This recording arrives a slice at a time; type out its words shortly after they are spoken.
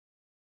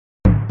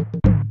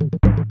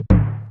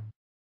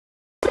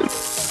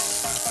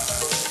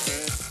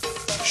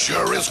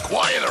Sure is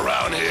quiet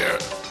around here.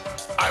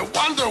 I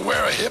wonder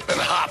where Hip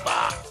and Hop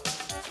are.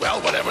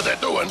 Well, whatever they're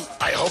doing,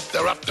 I hope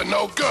they're up to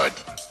no good.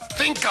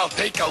 Think I'll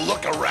take a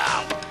look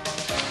around.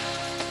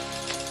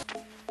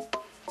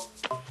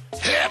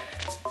 Hip,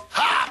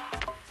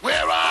 Hop,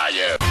 where are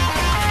you?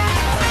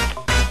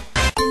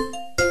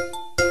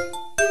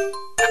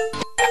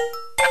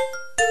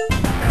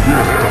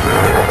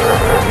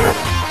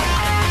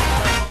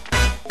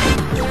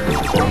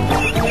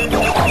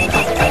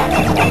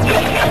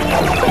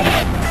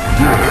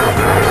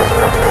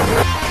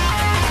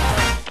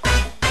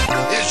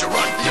 Here's your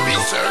run, Yippee,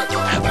 sir.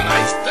 Have a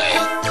nice day.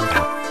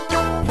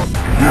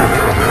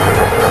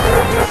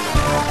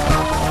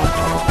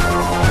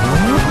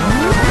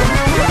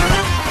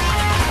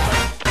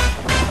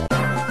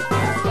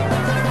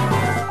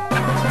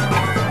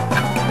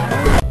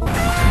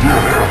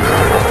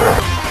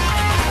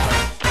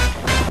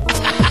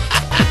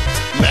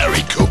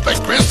 Merry Koopa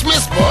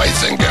Christmas,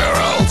 boys and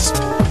girls.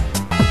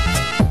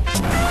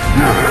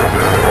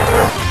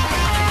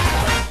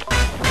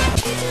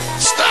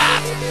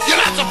 Stop! You're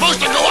not supposed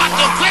to go out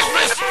till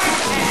Christmas!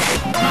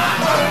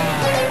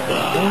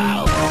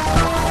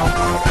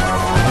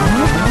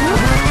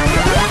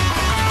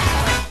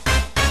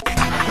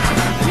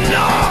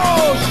 No!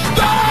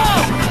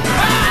 Stop!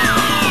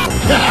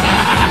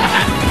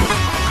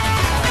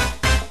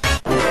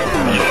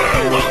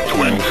 You're about to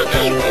enter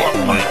this warp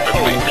pipe and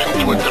leap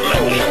into a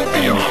dimension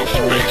beyond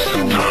space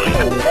and time.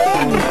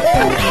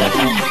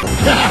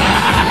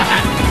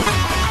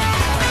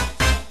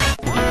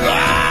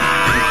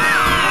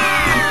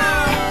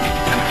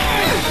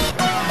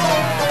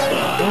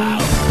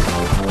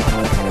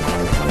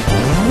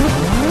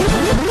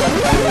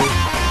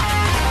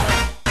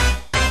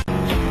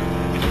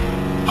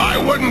 I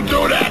wouldn't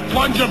do that,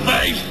 plunger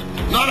face!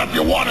 Not if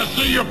you want to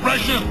see your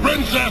precious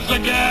princess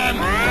again!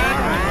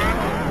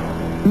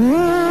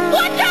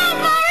 Watch out,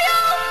 Mario!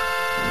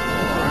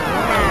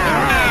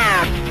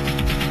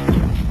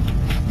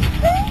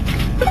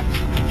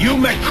 You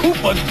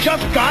McKoopas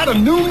just got a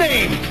new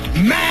name!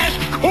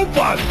 Masked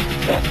Koopas!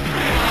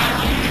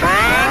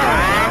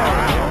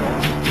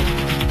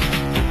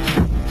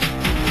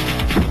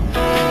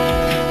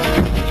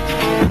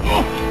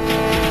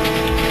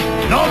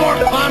 No more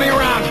clowning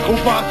around,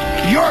 Koopa!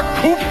 You're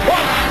Koopa!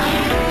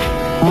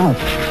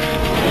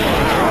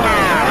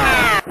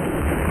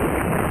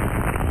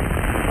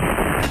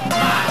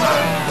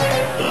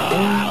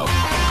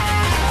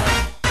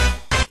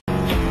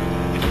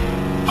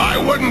 I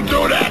wouldn't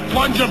do that,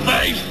 plunger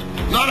face!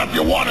 Not if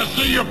you want to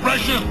see your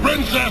precious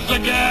princess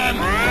again!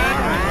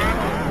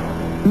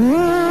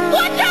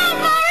 Watch out,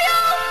 Mario!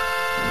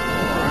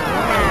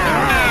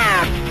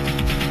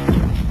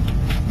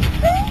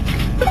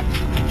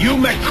 You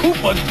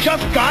McKoopas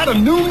just got a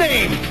new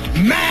name!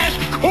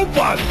 Masked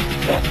Koopas!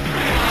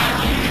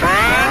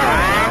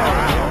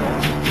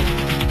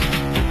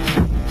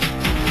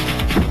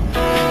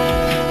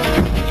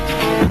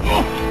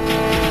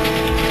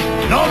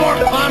 No more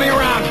clowning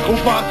around,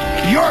 Koopa!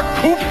 You're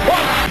Koopa!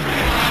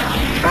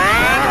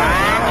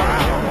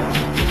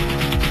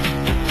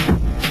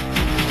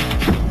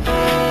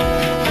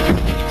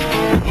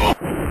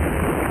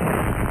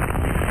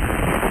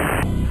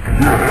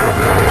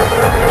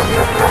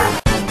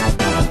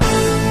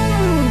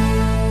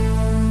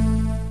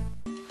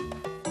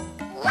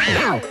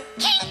 Wow!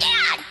 King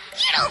Dad!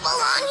 You don't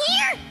belong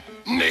here!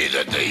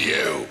 Neither do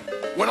you.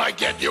 When I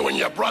get you and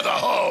your brother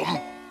home...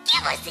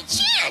 Give us a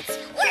chance!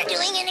 We're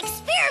doing an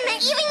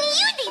experiment even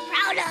you'd be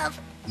proud of!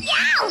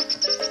 Yow!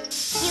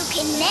 You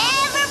can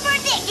never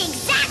predict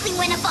exactly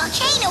when a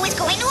volcano is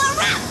going to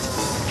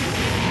erupt!